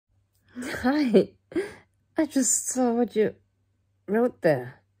Hi. I just saw what you wrote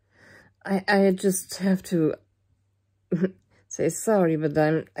there. I just have to say sorry, but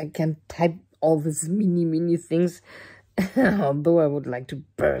I can't type all these mini things. Although I would like to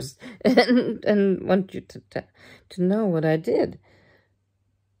burst and want you to know what I did.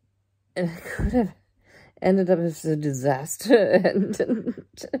 And I could have ended up as a disaster. And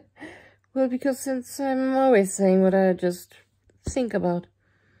well, because since I'm always saying what I just think about.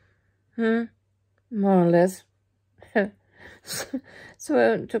 More or less.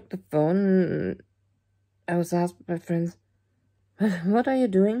 So I took the phone and I was asked by friends, what are you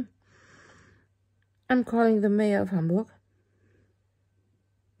doing? I'm calling the mayor of Hamburg.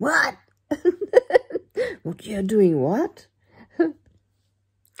 What? What you're doing what?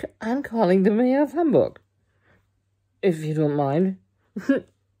 I'm calling the mayor of Hamburg. If you don't mind.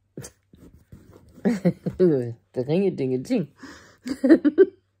 The ring-a-ding-a-ding.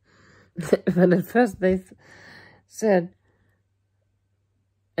 But at first they said,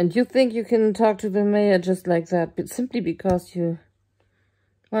 and you think you can talk to the mayor just like that, but simply because you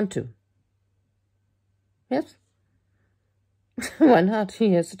want to? Yes? Why not?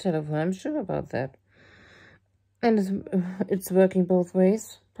 He has a telephone, I'm sure about that. And it's working both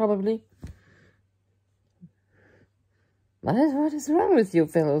ways, probably. What is wrong with you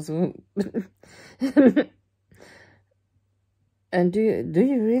fellows? And do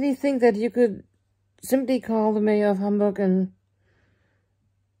you really think that you could simply call the mayor of Hamburg and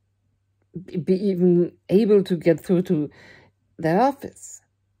be even able to get through to their office?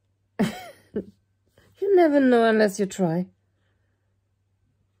 You never know unless you try.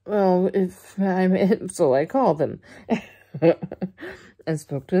 Well, if I'm in, so I called them and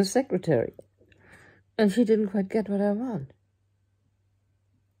spoke to the secretary. And she didn't quite get what I want.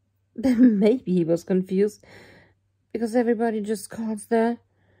 Then maybe he was confused because everybody just calls there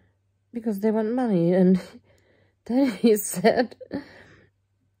because they want money. And then he said,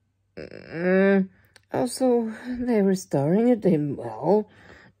 also, they're restoring it. Well,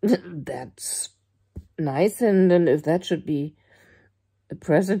 that's nice. And if that should be a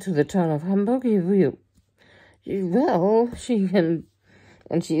present to the town of Hamburg, well, she can,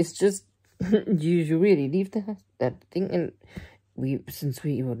 and she's just, you really leave that thing, and since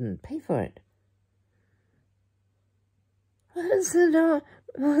we wouldn't pay for it.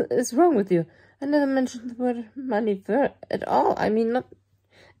 What is wrong with you? I never mentioned the word money at all. I mean, not.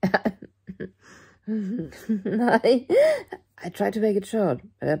 I try to make it short,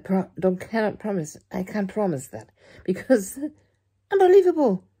 but I cannot promise. I can't promise that because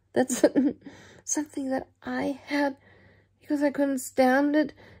unbelievable. That's something that I had because I couldn't stand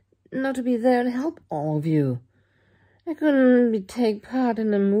it not to be there and help all of you. I couldn't take part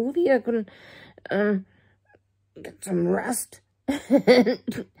in a movie. I couldn't get some rest.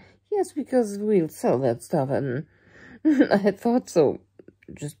 Yes, because we'll sell that stuff, and I thought so.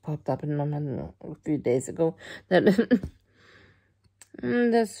 It just popped up in my mind a few days ago that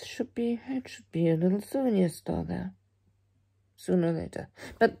it should be a little souvenir store there sooner or later.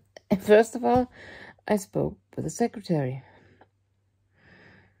 But first of all, I spoke with the secretary.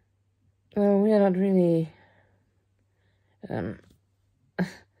 Well, we are not really.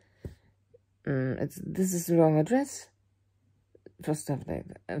 This is the wrong address for stuff like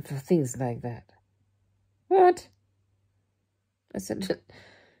that, for things like that. What? I said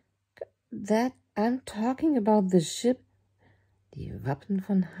that I'm talking about the ship, die Wappen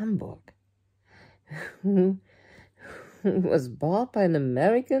von Hamburg, who was bought by an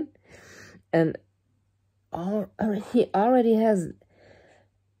American, and he already has.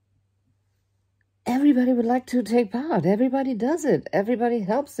 Everybody would like to take part. Everybody does it. Everybody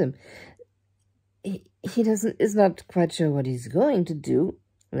helps him. He is not quite sure what he's going to do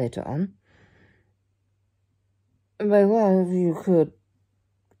later on. But well, if you could,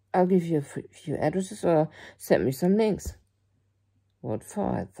 I'll give you a few addresses or send me some links. What for?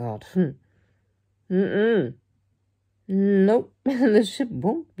 I thought. Nope, the ship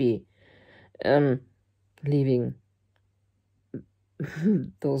won't be leaving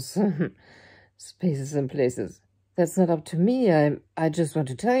those spaces and places. That's not up to me. I just want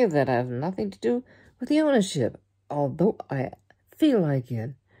to tell you that I have nothing to do with the ownership, although I feel like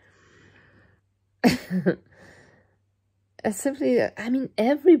it. I mean,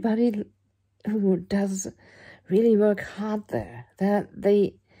 everybody who does really work hard there.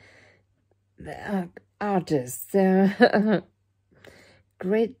 They are artists. They're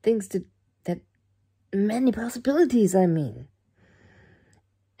great things many possibilities, I mean.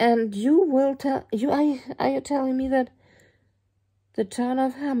 And you will are you telling me that the town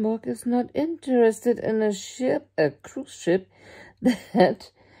of Hamburg is not interested in a cruise ship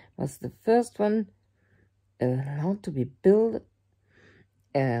that was the first one allowed to be built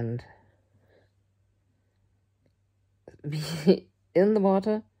and be in the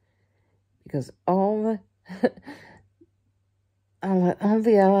water, because all the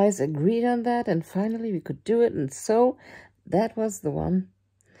allies agreed on that, and finally we could do it. And so that was the one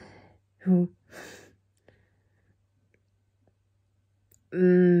who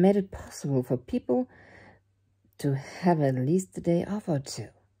made it possible for people to have at least a day off or two,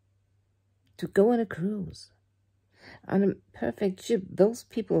 to go on a cruise, on a perfect ship. Those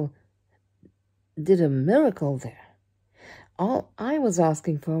people did a miracle there. All I was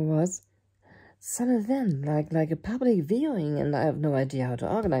asking for was some event, like a public viewing, and I have no idea how to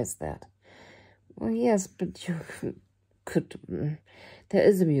organize that. Well, yes, but you could... There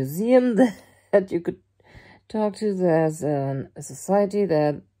is a museum that you could talk to. There's a society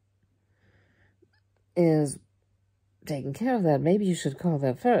that is taking care of that. Maybe you should call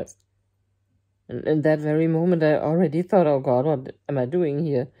that first. And in that very moment, I already thought, oh God, what am I doing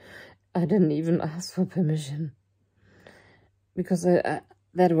here? I didn't even ask for permission. Because that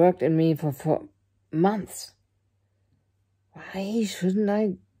worked in me for months. Why shouldn't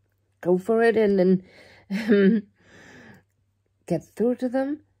I go for it and get through to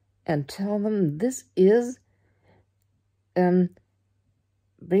them and tell them this is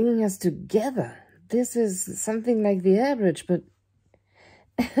bringing us together? This is something like the average, but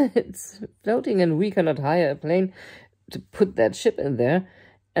it's floating, and we cannot hire a plane to put that ship in there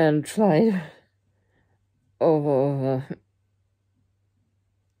and fly over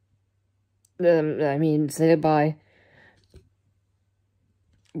sail by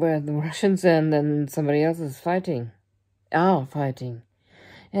where the Russians and then somebody else is fighting. And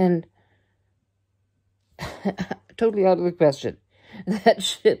totally out of the question. That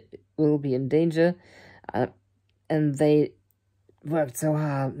ship will be in danger, and they worked so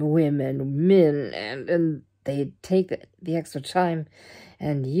hard, women, men, and they take the extra time.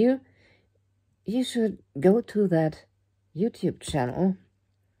 And you should go to that YouTube channel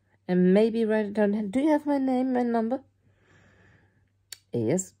and maybe write it down. Do you have my name and number?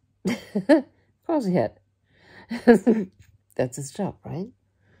 Yes. Of course he had. That's his job, right?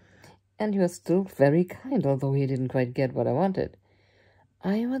 And you are still very kind, although he didn't quite get what I wanted.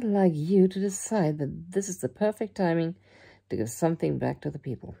 I would like you to decide that this is the perfect timing to give something back to the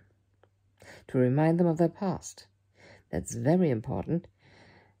people, to remind them of their past. That's very important.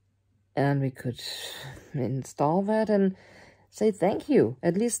 And we could install that and say thank you,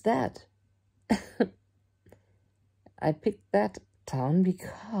 at least that. I picked that town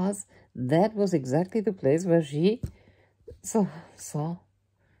because that was exactly the place where she saw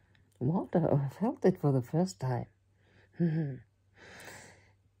water, or felt it for the first time.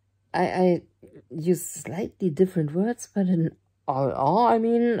 I used slightly different words, but in all, I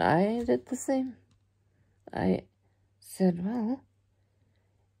did the same. I said, well,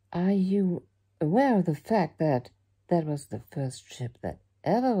 are you aware of the fact that that was the first ship that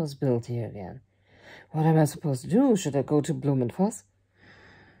ever was built here again? What am I supposed to do? Should I go to Blumenfoss?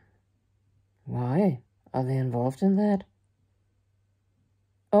 Why? Are they involved in that?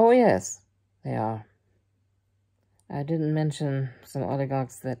 Oh, yes, they are. I didn't mention some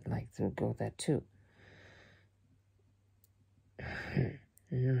oligarchs that like to go there too.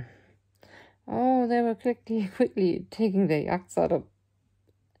 Oh, they were quickly taking their yachts out of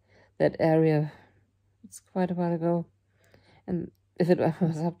that area. It's quite a while ago. And if it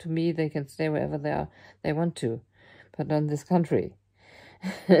was up to me, they can stay wherever they want to, but not in this country.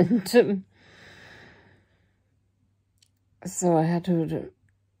 And so I had to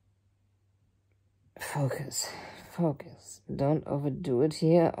focus. Don't overdo it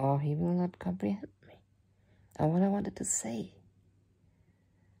here, or he will not comprehend me, or what I wanted to say.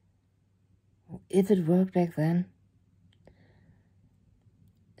 If it worked back then,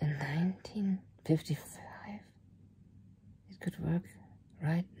 in 1955, it could work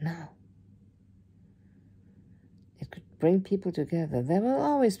right now. It could bring people together. There will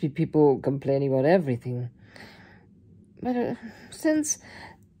always be people complaining about everything. But since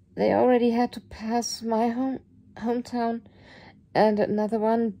they already had to pass my hometown and another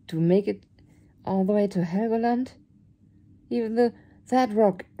one to make it all the way to Helgoland, even that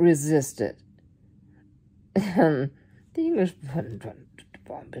rock resisted. The English bombed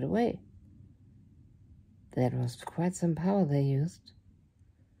it away. That was quite some power they used.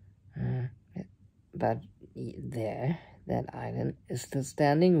 But there, that island is still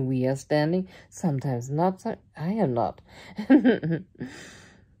standing. We are standing. Sometimes not. I am not.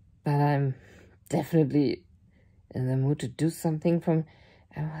 But I'm definitely in the mood to do something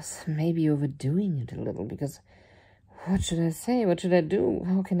I was maybe overdoing it a little, because What should I say? What should I do?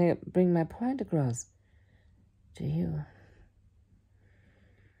 How can I bring my point across to you?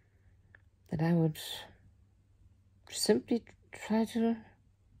 That I would simply try to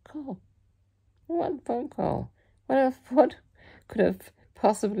call. One phone call. What could have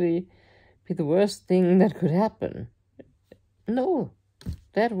possibly be the worst thing that could happen? No,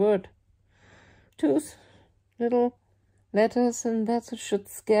 that word. 2 little letters, and that's what should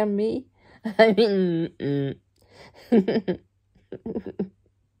scare me. I mean,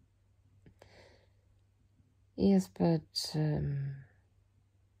 yes, but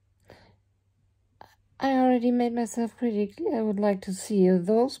I already made myself pretty clear. I would like to see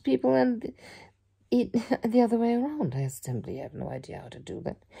those people and it the other way around. I simply have no idea how to do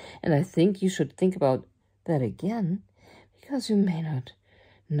that. And I think you should think about that again, because you may not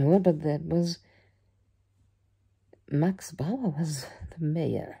know it, but that was Max Bauer was the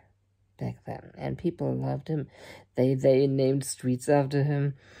mayor back then, and people loved him. They named streets after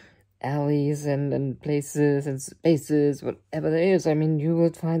him, alleys and places and spaces, whatever there is. I mean, you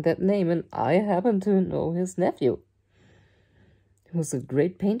would find that name, and I happen to know his nephew. He was a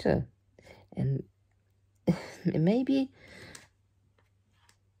great painter, and maybe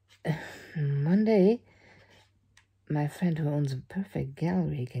one day my friend who owns a perfect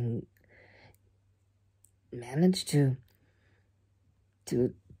gallery can manage to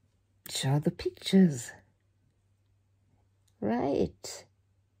show the pictures. Right.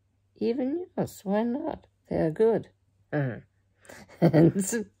 Even yours, why not? They're good. And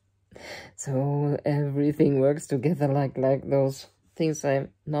so everything works together like those things I'm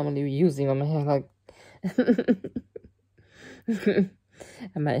normally using on my hair, like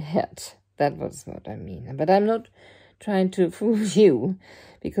my head. That was what I mean. But I'm not trying to fool you,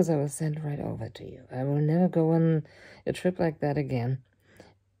 because I will send right over to you. I will never go on a trip like that again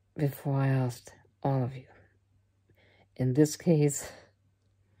before I asked all of you. In this case,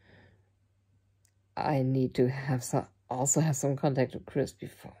 I need to also have some contact with Chris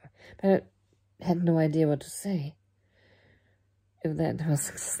before. But I had no idea what to say. If that was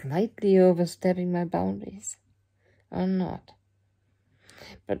slightly overstepping my boundaries or not.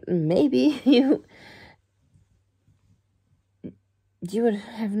 But maybe you would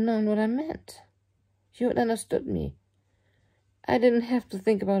have known what I meant. You would have understood me. I didn't have to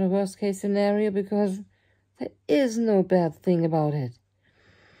think about a worst-case scenario, because there is no bad thing about it.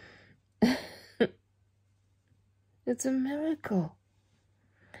 It's a miracle.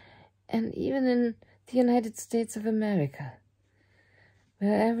 And even in the United States of America,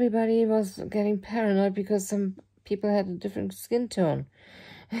 where everybody was getting paranoid because some people had a different skin tone.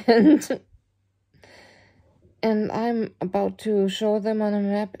 And I'm about to show them on a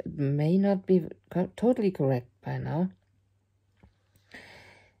map. It may not be totally correct by now.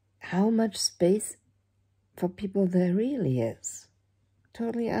 How much space for people there really is.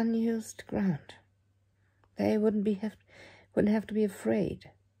 Totally unused ground. They wouldn't have to be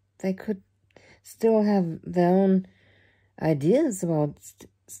afraid. They could still have their own ideas about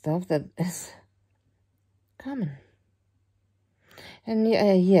stuff that is common. And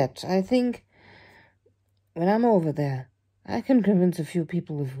yet, I think when I'm over there, I can convince a few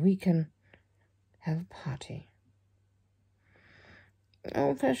people if we can have a party.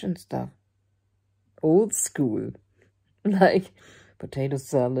 Old-fashioned stuff. Old school. Like potato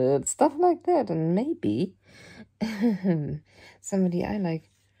salad, stuff like that. And maybe somebody I like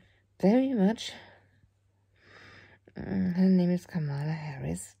very much. Her name is Kamala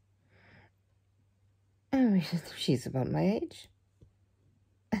Harris. And she's about my age.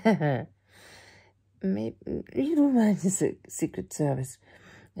 Maybe you don't mind the Secret Service.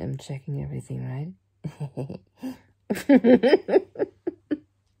 I'm checking everything, right?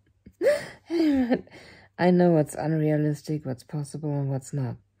 I know what's unrealistic, what's possible, and what's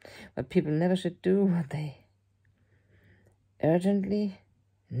not. But people never should do what they urgently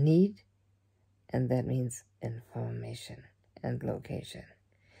need, and that means information and location.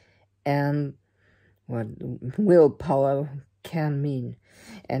 And what willpower can mean.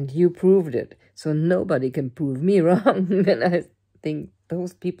 And you proved it, so nobody can prove me wrong. And I think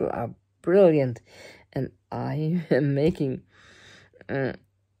those people are brilliant. And I am making...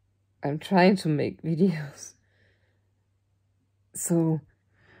 I'm trying to make videos. So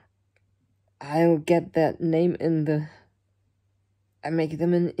I'll get that name in the... I make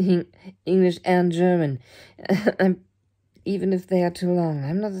them in English and German. Even if they are too long.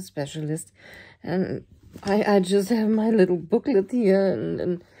 I'm not a specialist. And I just have my little booklet here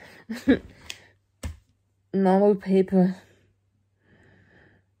and normal paper.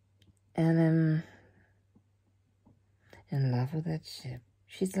 And I'm in love with that ship.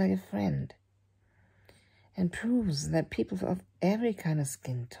 She's like a friend. and proves that people of every kind of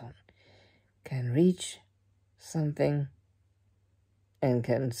skin tone can reach something and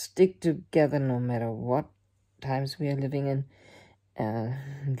can stick together no matter what times we are living in,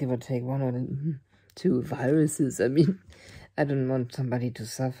 give or take one or two viruses. I mean, I don't want somebody to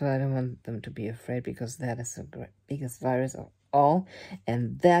suffer. I don't want them to be afraid, because that is the biggest virus of all,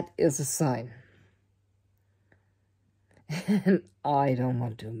 and that is a sign. And I don't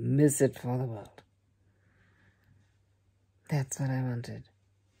want to miss it for the world. That's what I wanted.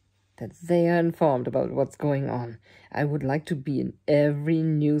 That they are informed about what's going on. I would like to be in every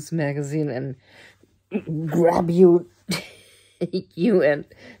news magazine and grab you, and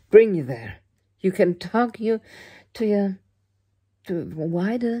bring you there. You can talk to a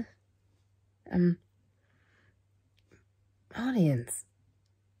wider audience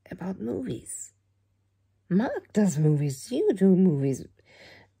about movies. Mark does movies. You do movies.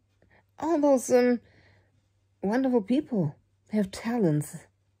 All those wonderful people have talents,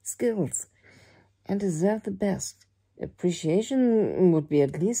 skills, and deserve the best. Appreciation would be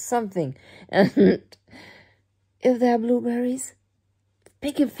at least something. And if there are blueberries,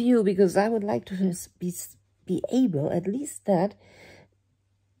 pick a few, because I would like to be able, at least that,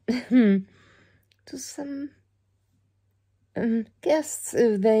 to some guests,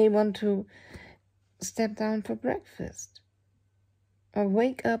 if they want to step down for breakfast or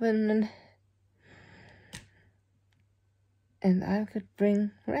wake up and I could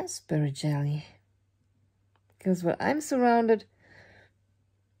bring raspberry jelly, because when I'm surrounded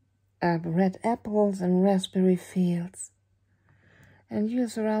are red apples and raspberry fields, and you're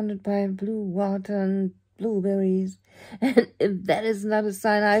surrounded by blue water and blueberries, and if that is not a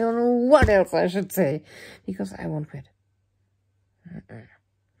sign, I don't know what else I should say, because I won't quit.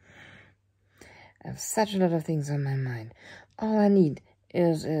 I have such a lot of things on my mind. All I need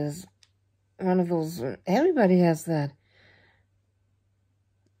is one of those, everybody has that,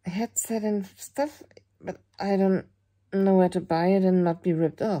 headset and stuff, but I don't know where to buy it and not be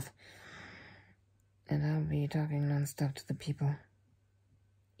ripped off. And I'll be talking non-stop to the people,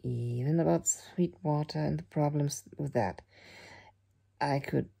 even about sweet water and the problems with that. I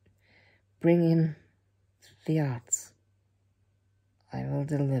could bring in the arts. I will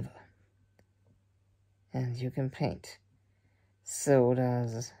deliver. And you can paint. So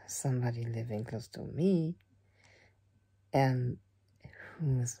does somebody living close to me. And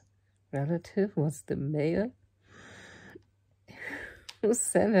whose relative was the mayor who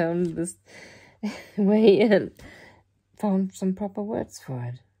sent him this way and found some proper words for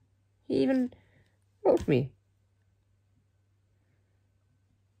it. He even wrote me.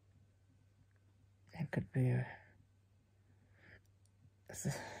 That could be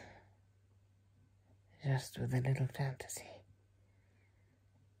just with a little fantasy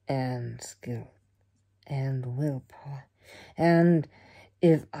and skill and willpower. And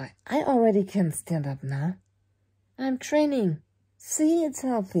if I already can stand up now. I'm training. See, it's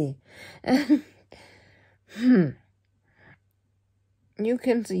healthy. And you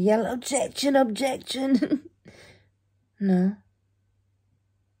can yell, objection, objection. No.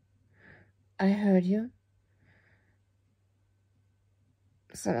 I heard you.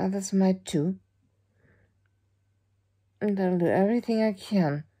 Some others might too. And I'll do everything I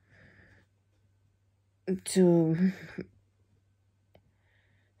can to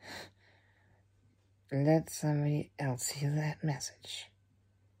let somebody else hear that message.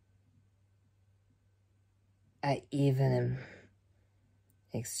 I even am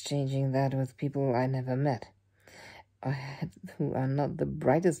exchanging that with people I never met, who are not the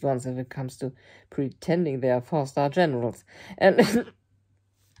brightest ones if it comes to pretending they are 4-star generals. And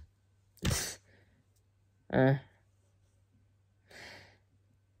I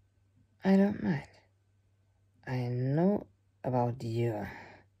don't mind. I know about your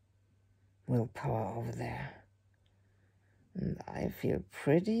willpower over there, and I feel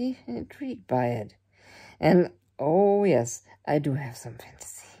pretty intrigued by it. And oh yes, I do have some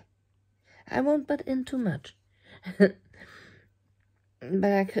fantasy. I won't butt in too much. But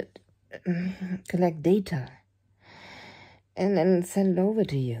I could collect data and then send it over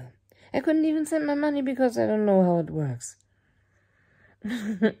to you. I couldn't even send my money because I don't know how it works.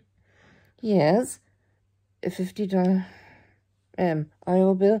 Yes, a $50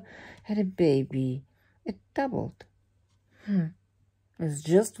 oil bill had a baby. It doubled. It's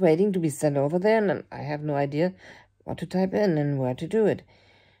just waiting to be sent over there, and I have no idea what to type in and where to do it.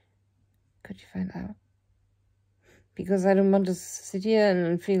 Could you find out? Because I don't want to sit here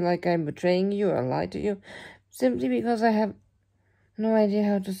and feel like I'm betraying you or lie to you, simply because I have no idea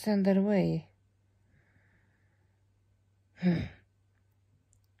how to send that away.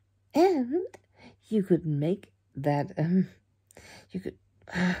 And you could make that, you could,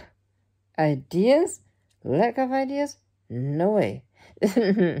 ideas? Lack of ideas? No way.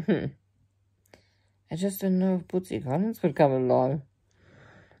 I just don't know if Bootsy Collins would come along.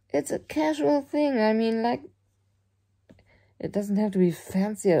 It's a casual thing. I mean, like, it doesn't have to be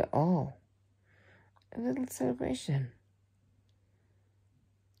fancy at all. A little celebration.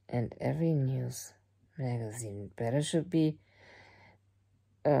 And every news magazine better should be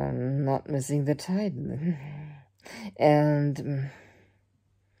not missing the tide. And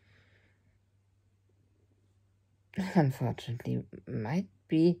unfortunately might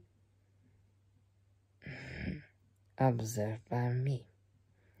be observed by me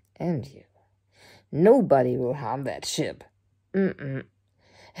and you. Nobody will harm that ship.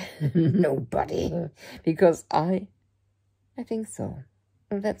 Nobody. Because I think so.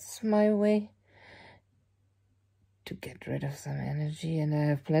 That's my way to get rid of some energy, and I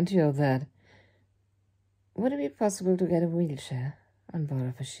have plenty of that. Would it be possible to get a wheelchair on board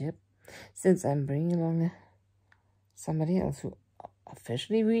of a ship, since I'm bringing along somebody else who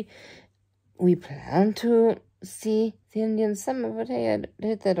officially we plan to see the Indian summer, but hey, I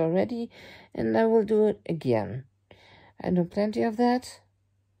did that already, and I will do it again. I know plenty of that.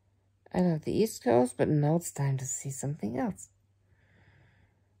 I love the East Coast, but now it's time to see something else.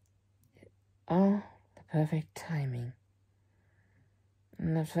 Oh, the perfect timing.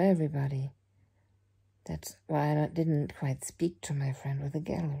 Not for everybody. That's why I didn't quite speak to my friend with the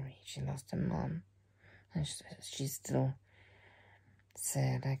gallery. She lost her mom. And she's still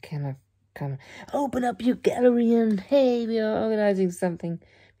sad. I cannot come. Open up your gallery and hey, we are organizing something.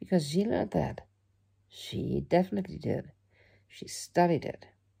 Because she learned that. She definitely did. She studied it.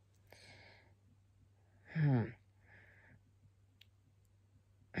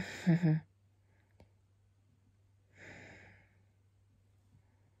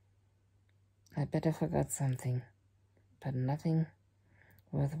 I bet I forgot something, but nothing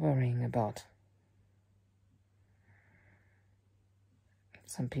worth worrying about.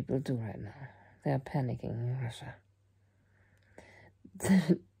 Some people do right now. They are panicking in Russia.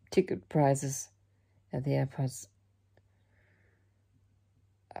 The ticket prices at the airports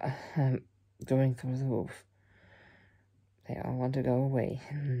are going through the roof. They all want to go away,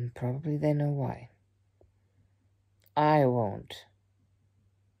 and probably they know why. I won't.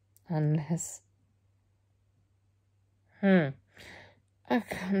 Unless... I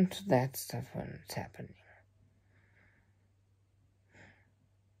come to that stuff when it's happening.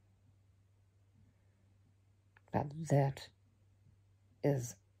 But that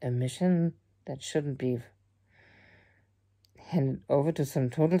is a mission that shouldn't be handed over to some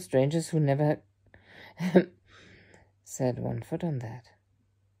total strangers who never set one foot on that.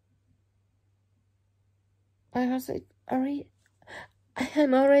 I'm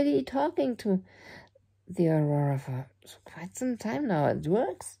already talking to the Aurora for quite some time now. It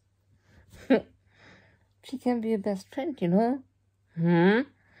works. She can be a best friend, you know.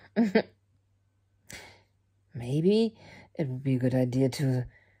 Maybe it would be a good idea to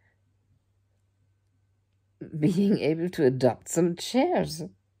being able to adopt some chairs.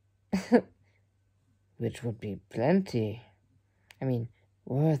 Which would be plenty. I mean,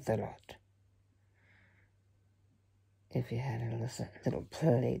 worth a lot. If you had a little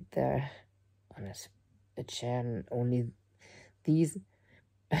plate there on a chair and only these,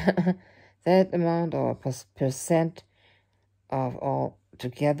 that amount or percent of all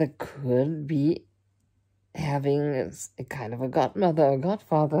together could be having a kind of a godmother or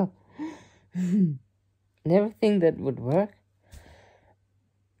godfather. Never think that would work?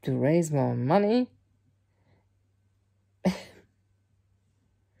 To raise more money?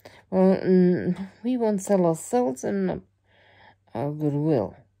 Well, we won't sell our souls and our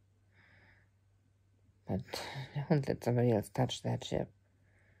goodwill. But don't let somebody else touch that ship.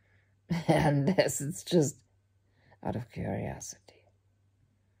 Unless it's just out of curiosity.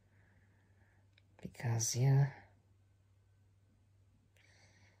 Because, yeah,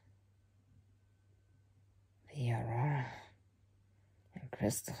 the Aurora and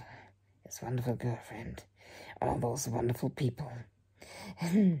Crystal, his wonderful girlfriend, all those wonderful people.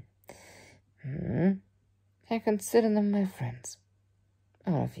 I consider them my friends.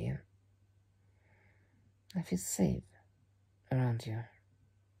 All of you. I feel safe around you,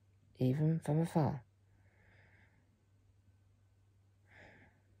 even from afar.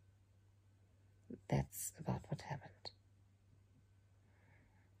 That's about what happened.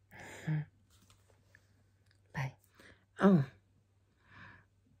 Bye. Oh,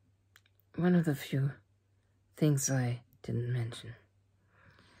 one of the few things I didn't mention.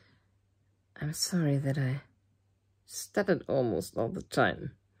 I'm sorry that I stuttered almost all the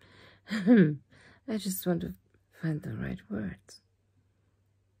time. I I just want to find the right words.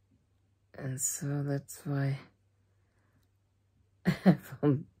 And so that's why I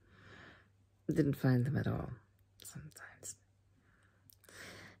didn't find them at all sometimes.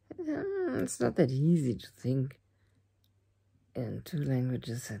 It's not that easy to think in two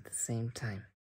languages at the same time.